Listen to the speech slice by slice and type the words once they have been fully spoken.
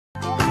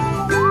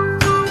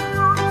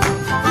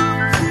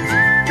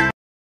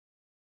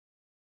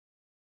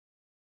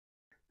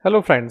Hello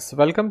friends,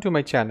 welcome to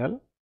my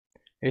channel,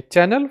 a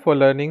channel for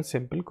learning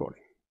simple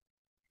coding.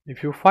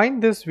 If you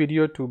find this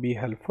video to be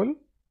helpful,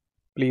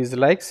 please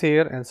like,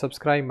 share and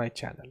subscribe my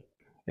channel.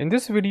 In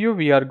this video,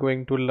 we are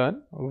going to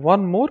learn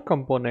one more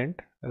component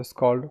is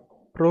called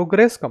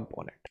progress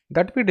component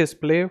that we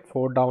display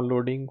for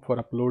downloading, for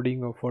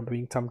uploading or for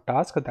doing some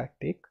task that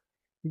take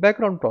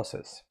background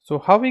process. So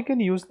how we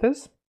can use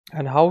this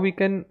and how we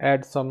can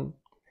add some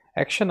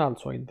action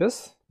also in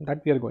this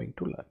that we are going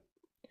to learn.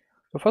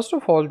 So first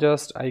of all,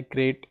 just I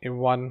create a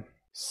one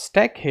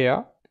stack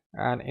here,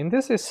 and in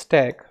this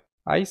stack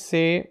I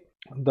say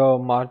the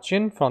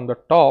margin from the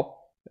top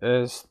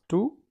is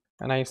 2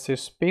 and I say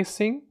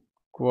spacing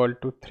equal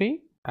to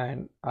 3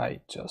 and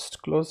I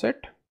just close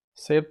it,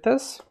 save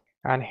this,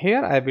 and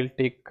here I will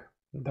take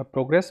the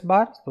progress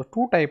bar. So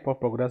two type of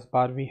progress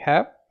bar we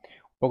have,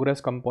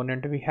 progress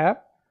component we have.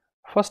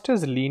 First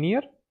is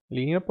linear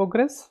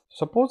progress.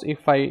 Suppose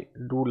if I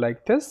do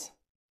like this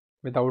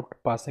without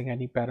passing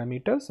any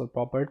parameters or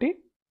property,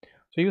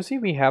 so you see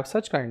we have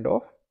such kind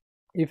of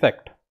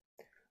effect.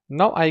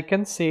 Now I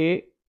can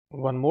say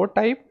one more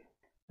type,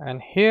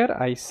 and here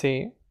I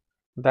say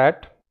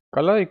that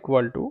color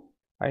equal to,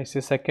 I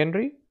say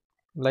secondary,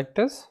 like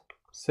this,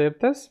 save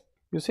this.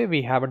 You see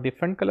we have a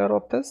different color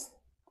of this.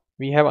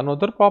 We have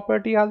another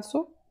property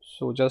also,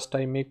 so just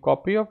I make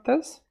copy of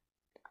this.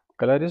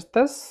 Color is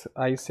this,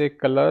 I say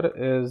color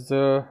is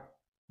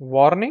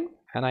warning,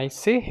 and I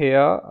say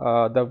here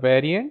the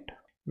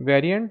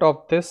variant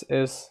of this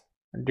is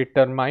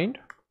determined,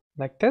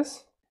 like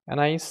this, and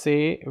I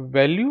say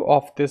value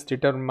of this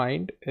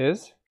determined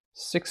is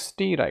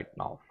 60 right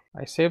now.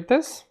 I save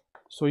this.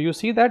 So you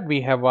see that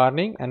we have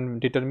warning and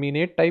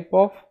determinate type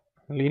of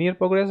linear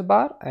progress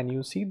bar, and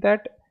you see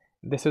that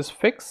this is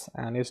fixed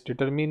and it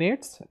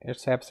determinates,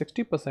 it's have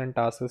 60%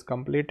 task is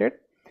completed,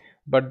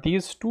 but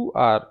these two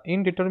are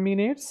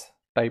indeterminates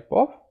type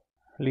of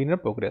linear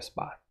progress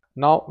bar.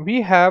 Now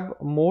we have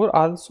more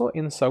also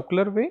in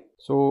circular way,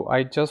 so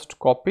I just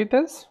copy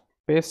this,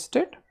 paste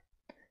it,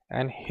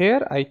 and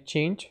here I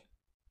change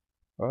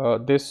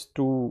this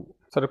to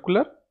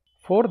circular.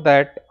 For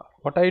that,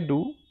 what I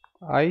do,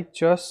 I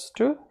just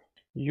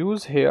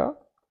use here,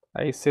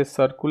 I say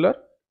circular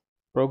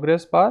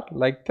progress bar,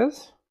 like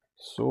this,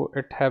 so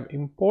it have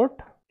import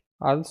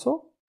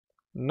also.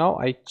 Now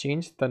I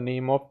change the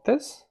name of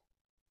this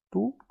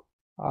to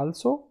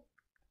also,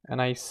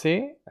 and I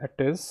say it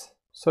is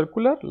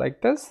circular,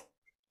 like this,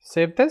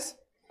 save this,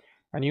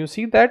 and you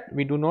see that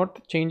we do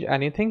not change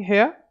anything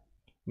here,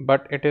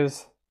 but it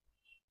is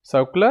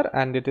circular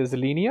and it is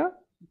linear.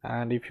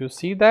 And if you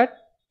see that,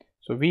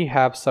 so we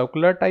have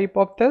circular type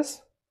of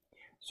this.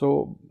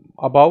 So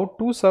about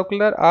two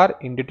circular are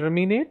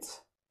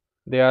indeterminates,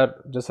 they are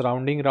just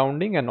rounding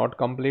and not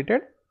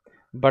completed,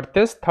 but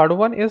this third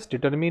one is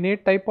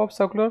determinate type of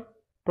circular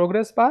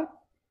progress bar,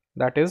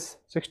 that is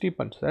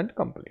 60%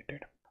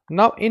 completed.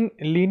 Now in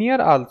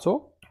linear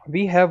also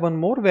we have one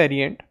more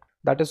variant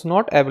that is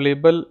not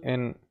available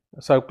in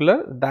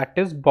circular, that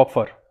is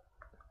buffer.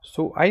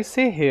 So I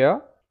say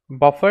here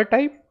buffer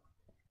type,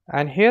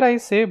 and here I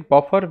say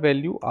buffer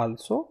value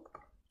also.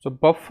 So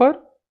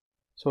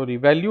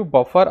value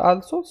buffer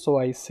also, so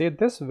I say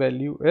this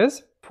value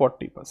is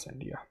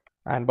 40% here,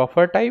 and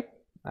buffer type,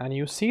 and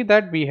you see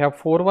that we have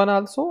 41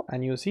 also,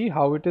 and you see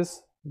how it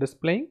is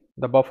displaying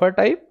the buffer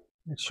type,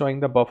 it's showing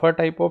the buffer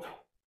type of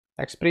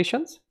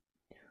expressions.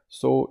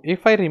 So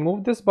if I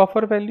remove this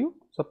buffer value,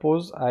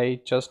 suppose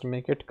I just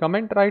make it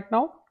comment right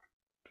now,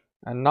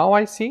 and now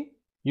I see,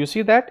 you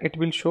see that it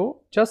will show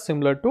just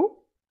similar to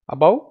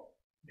above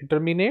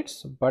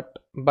determinates, but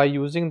by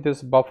using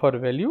this buffer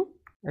value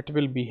it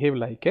will behave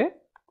like a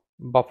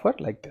buffer,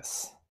 like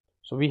this.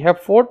 So we have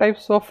four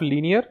types of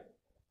linear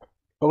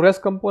progress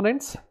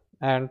components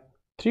and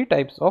three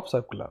types of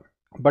circular,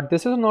 but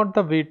this is not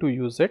the way to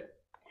use it.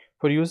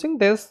 For using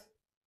this,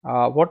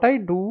 what I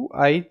do,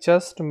 I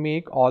just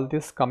make all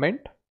this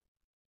comment,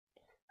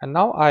 and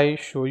now I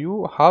show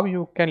you how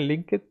you can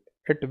link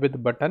it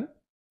with button.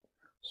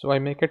 So I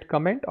make it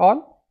comment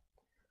all.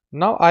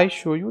 Now I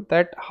show you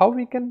that how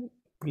we can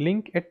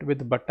link it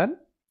with button,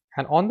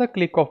 and on the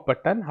click of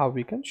button how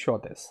we can show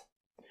this.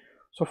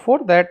 So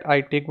for that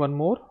I take one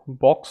more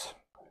box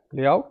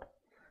layout,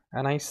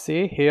 and I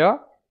say here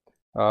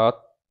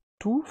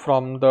 2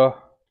 from the,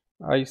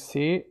 I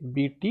say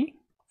BT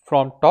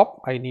from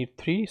top, I need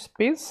 3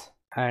 space,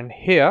 and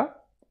here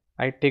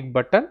I take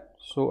button,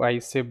 so I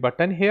say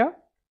button here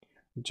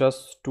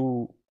just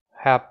to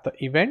have the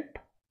event.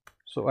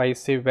 So I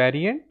say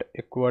variant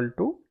equal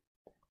to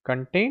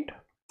contained,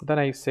 then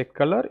I say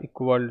color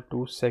equal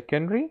to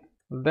secondary,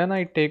 then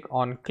I take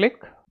on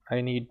click,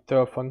 I need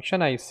the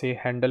function, I say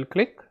handle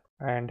click,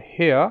 and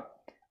here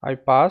I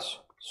pass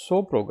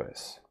show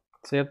progress,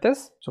 save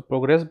this. So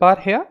progress bar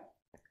here.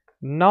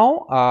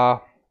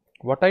 Now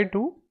what I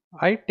do,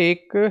 I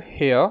take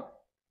here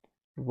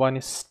one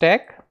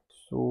stack,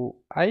 so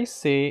I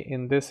say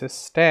in this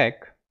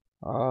stack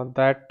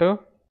that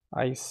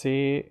I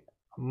say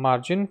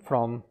margin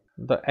from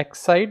the x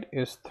side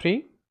is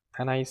 3,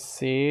 and I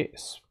say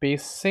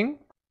spacing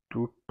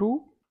to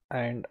 2,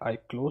 and I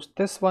close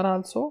this one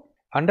also.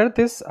 Under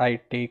this I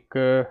take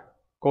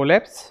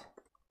collapse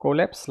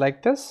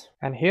like this,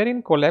 and here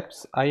in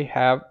collapse I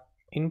have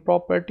in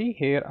property,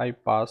 here I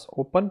pass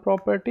open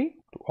property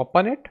to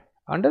open it.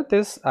 Under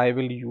this I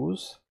will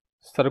use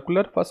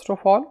circular first of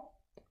all,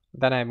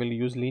 then I will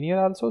use linear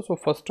also. So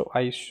first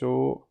I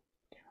show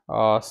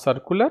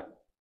circular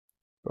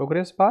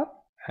progress bar,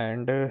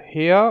 and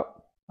here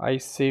I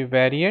say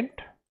variant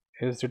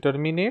is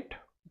determinate,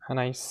 and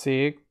I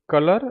say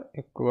color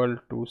equal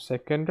to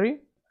secondary,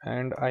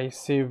 and I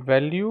say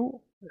value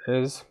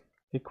is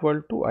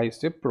equal to, I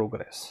say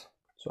progress.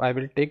 So I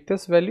will take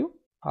this value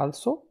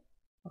also,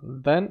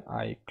 then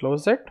I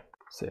close it,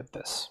 save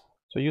this.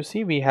 So you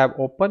see we have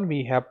open,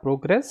 we have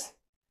progress,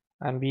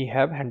 and we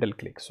have handle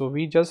click. So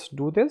we just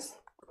do this.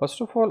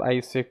 First of all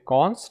I say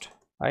const,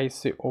 I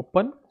say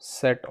open,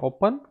 set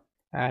open,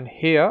 and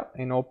here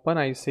in open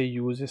I say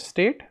use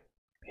state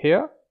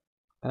here,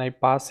 and I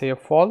pass here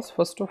false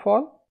first of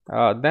all.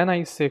 Then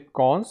I say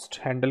const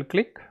handle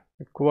click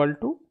equal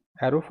to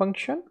arrow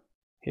function.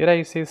 Here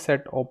I say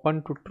set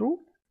open to true,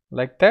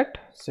 like that.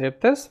 Save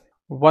this.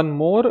 One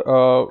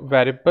more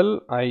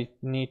variable I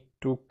need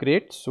to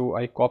create, so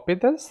I copy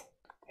this.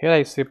 Here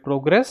I say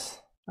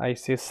progress, I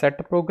say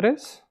set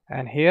progress,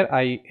 and here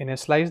I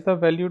initialize the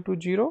value to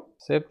 0.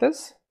 Save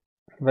this.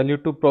 Value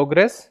to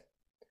progress.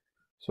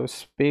 So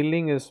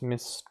spelling is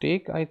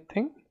mistake, I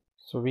think.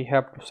 So we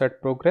have to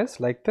set progress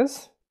like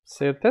this.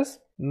 Save this.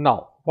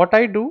 Now what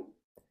I do,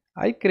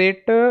 I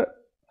create a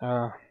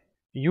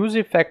use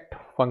effect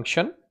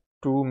function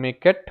to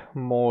make it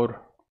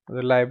more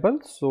reliable.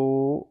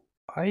 So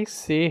I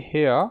say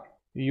here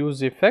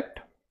use effect.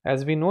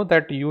 As we know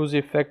that use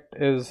effect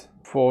is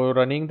for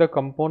running the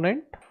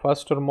component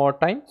first or more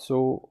time,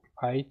 so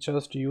I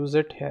just use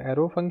it here,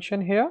 arrow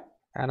function here,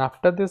 and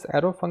after this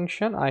arrow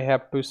function I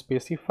have to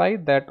specify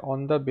that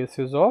on the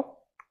basis of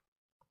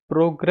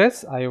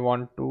progress I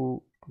want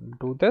to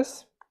do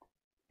this.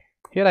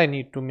 Here I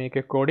need to make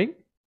a coding.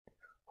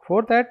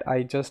 For that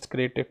I just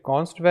create a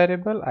const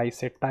variable. I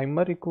say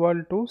timer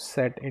equal to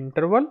set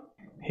interval.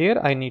 Here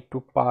I need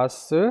to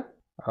pass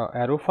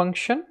arrow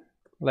function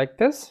like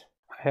this.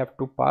 I have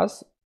to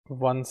pass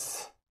 1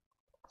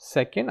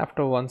 second.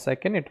 After 1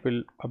 second it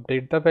will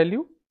update the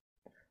value.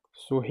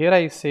 So here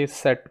I say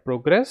set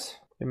progress.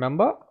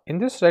 Remember in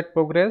this set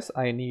progress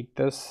I need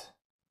this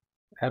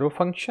arrow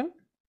function.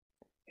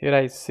 Here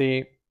I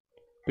say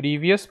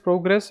previous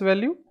progress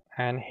value,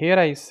 and here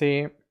I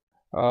say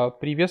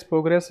previous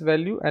progress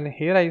value, and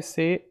here I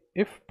say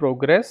if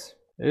progress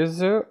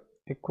is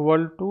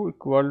equal to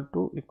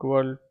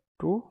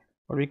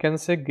or we can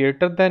say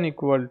greater than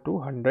equal to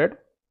 100,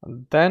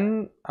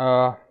 then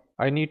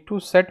I need to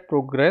set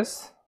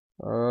progress,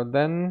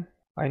 then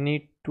I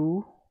need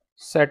to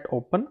set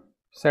open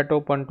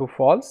to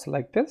false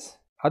like this.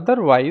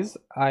 Otherwise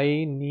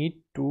I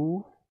need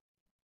to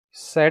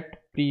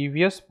set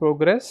previous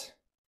progress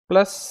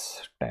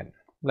plus 10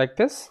 like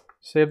this.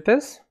 Save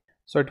this.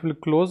 So it will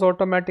close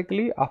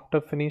automatically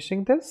after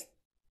finishing this,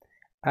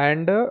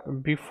 and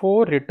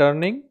before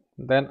returning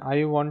then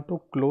I want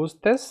to close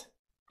this.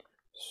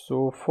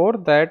 So for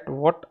that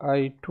what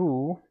I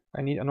do,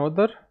 I need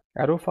another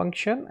arrow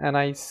function, and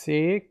I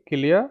say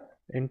clear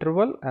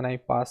interval, and I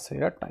pass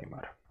here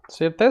timer.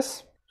 Save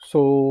this.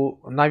 So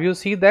now you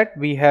see that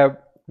we have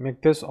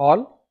make this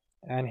all,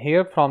 and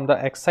here from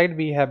the X side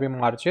we have a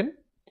margin,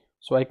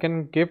 so I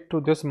can give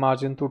to this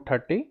margin to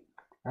 30,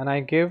 and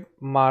I give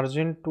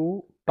margin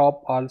to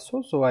top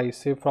also, so I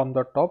say from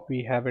the top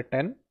we have a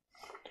 10.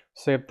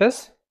 Save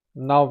this.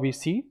 Now we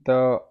see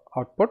the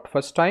output.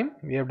 First time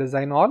we have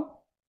design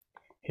all.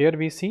 Here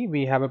we see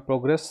we have a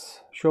progress,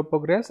 show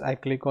progress. I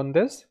click on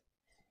this,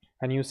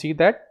 and you see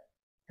that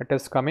it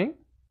is coming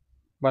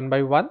one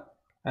by one,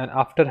 and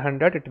after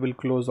 100 it will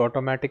close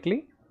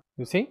automatically.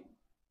 You see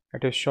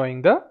it is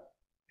showing the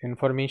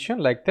information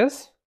like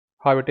this,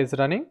 how it is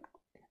running,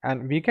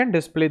 and we can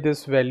display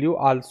this value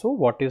also.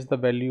 What is the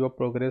value of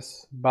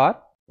progress bar,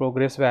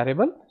 progress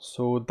variable?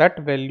 So that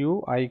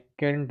value I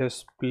can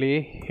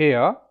display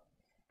here,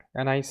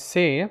 and I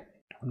say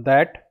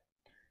that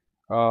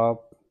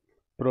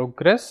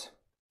progress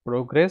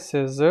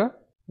is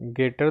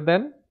greater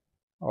than,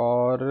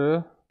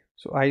 or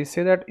so I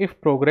say that if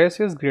progress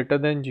is greater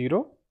than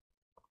 0,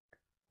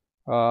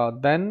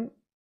 then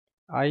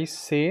I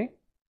say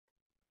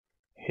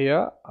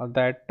here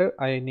that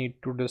I need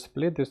to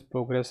display this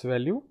progress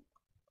value.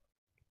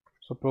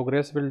 So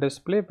progress will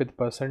display with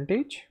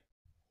percentage.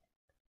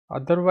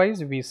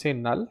 Otherwise we say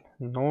null.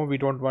 No, we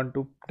don't want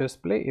to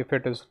display if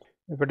it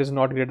is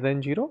not greater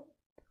than 0.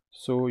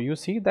 So you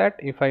see that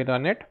if I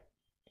run it,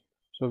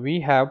 so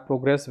we have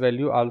progress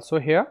value also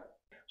here.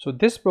 So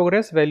this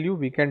progress value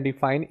we can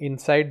define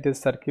inside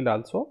this circle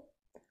also.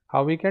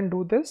 How we can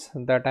do this,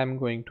 that I am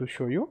going to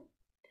show you.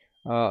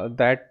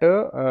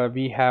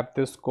 We have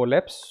this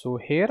collapse. So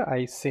here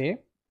I say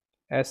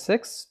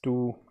sx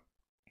to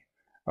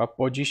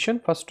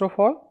position. First of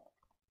all,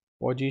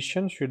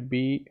 position should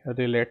be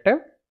relative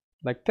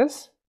like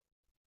this.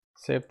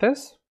 Save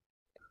this.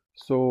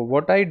 So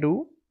what I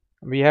do,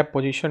 we have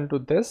position to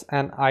this,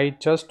 and I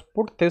just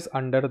put this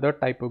under the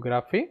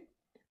typography.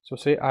 So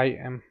say I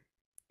am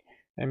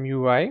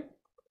MUI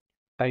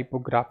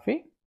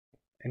typography,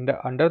 and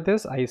under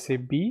this I say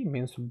B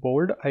means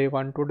bold I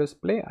want to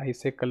display. I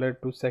say color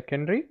to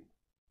secondary,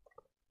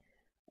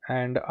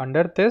 and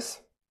under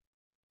this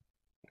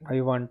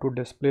I want to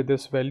display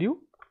this value.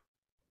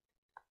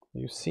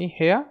 You see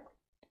here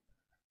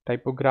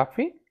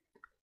typography.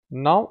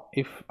 Now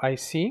if I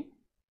see,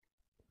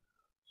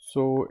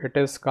 so it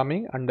is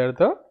coming under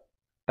the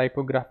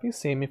typography,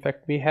 same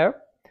effect we have,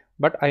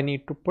 but I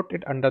need to put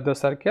it under the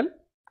circle.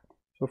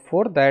 So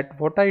for that,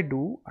 what I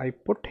do, I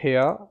put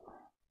here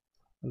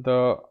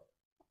the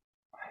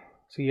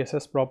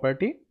CSS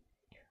property.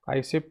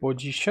 I say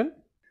position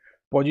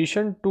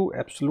to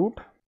absolute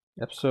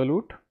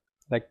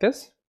like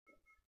this.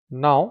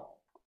 Now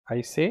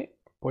I say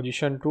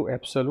position to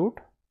absolute,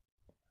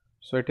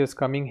 so it is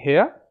coming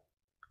here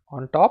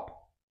on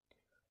top.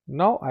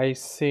 Now I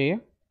say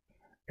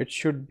it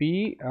should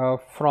be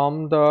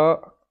from the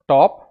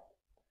top,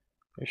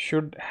 it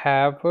should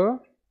have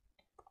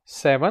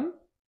 7,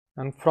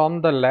 and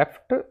from the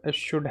left it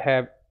should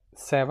have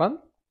 7.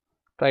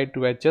 Try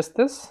to adjust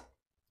this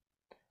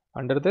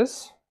under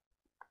this.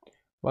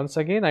 Once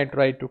again I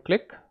try to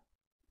click,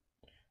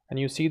 and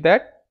you see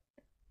that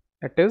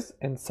it is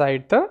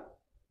inside the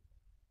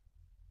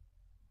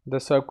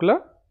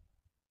circular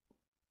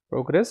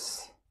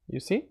progress. You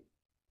see,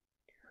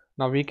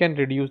 now we can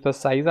reduce the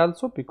size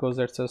also because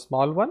it's a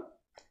small one.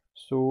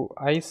 So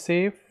I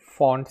say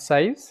font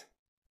size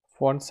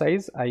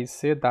I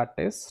say that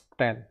is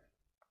 10.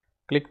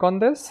 Click on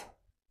this,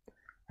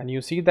 and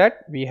you see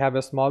that we have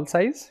a small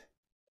size.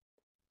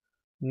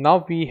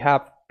 Now we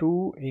have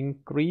to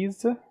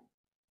increase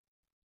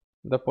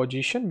the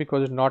position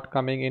because it's not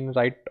coming in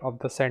right of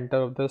the center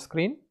of the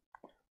screen.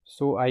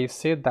 So I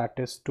say that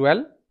is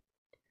 12,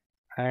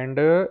 and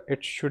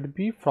it should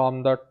be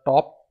from the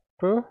top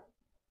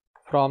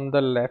from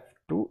the left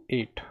to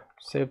 8.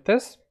 Save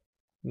this.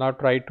 Now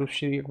try to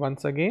see it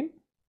once again.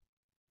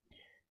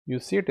 You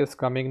see it is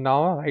coming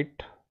now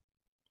right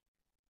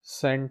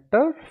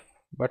center,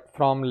 but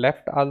from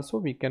left also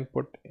we can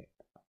put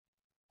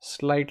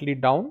slightly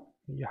down.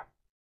 Yeah,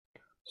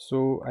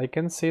 so I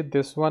can say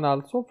this one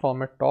also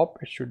from a top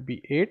it should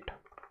be 8,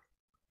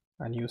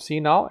 and you see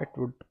now it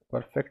would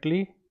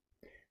perfectly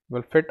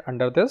will fit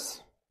under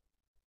this.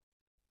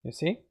 You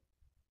see,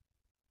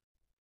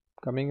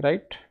 coming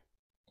right.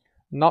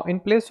 Now in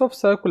place of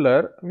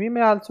circular we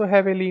may also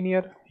have a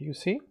linear. You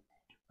see,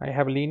 I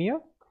have linear.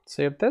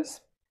 Save this,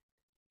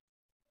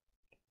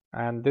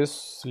 and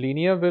this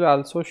linear will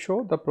also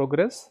show the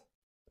progress.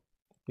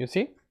 You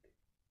see,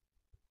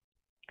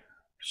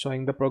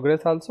 showing the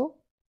progress also.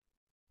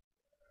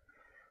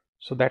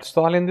 So that's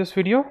all in this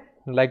video.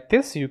 Like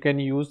this, you can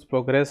use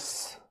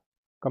progress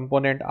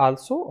component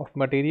also of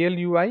material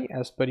UI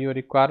as per your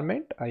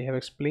requirement. I have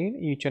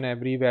explained each and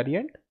every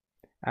variant,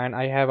 and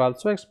I have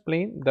also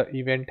explained the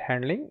event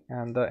handling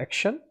and the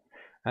action,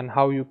 and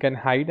how you can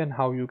hide and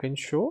how you can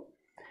show,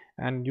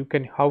 and you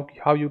can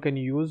how you can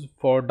use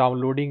for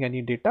downloading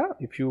any data.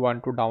 If you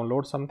want to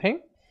download something,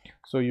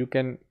 so you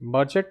can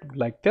merge it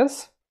like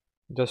this,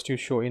 just you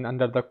show in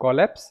under the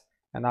collapse,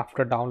 and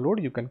after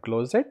download you can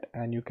close it,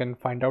 and you can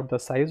find out the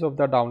size of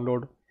the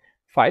download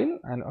file,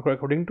 and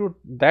according to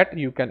that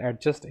you can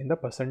adjust in the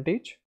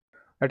percentage.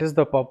 That is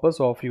the purpose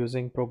of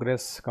using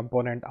progress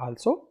component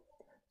also.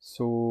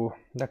 So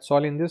that's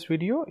all in this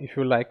video. If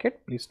you like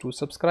it, please do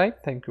subscribe.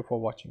 Thank you for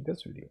watching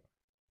this video.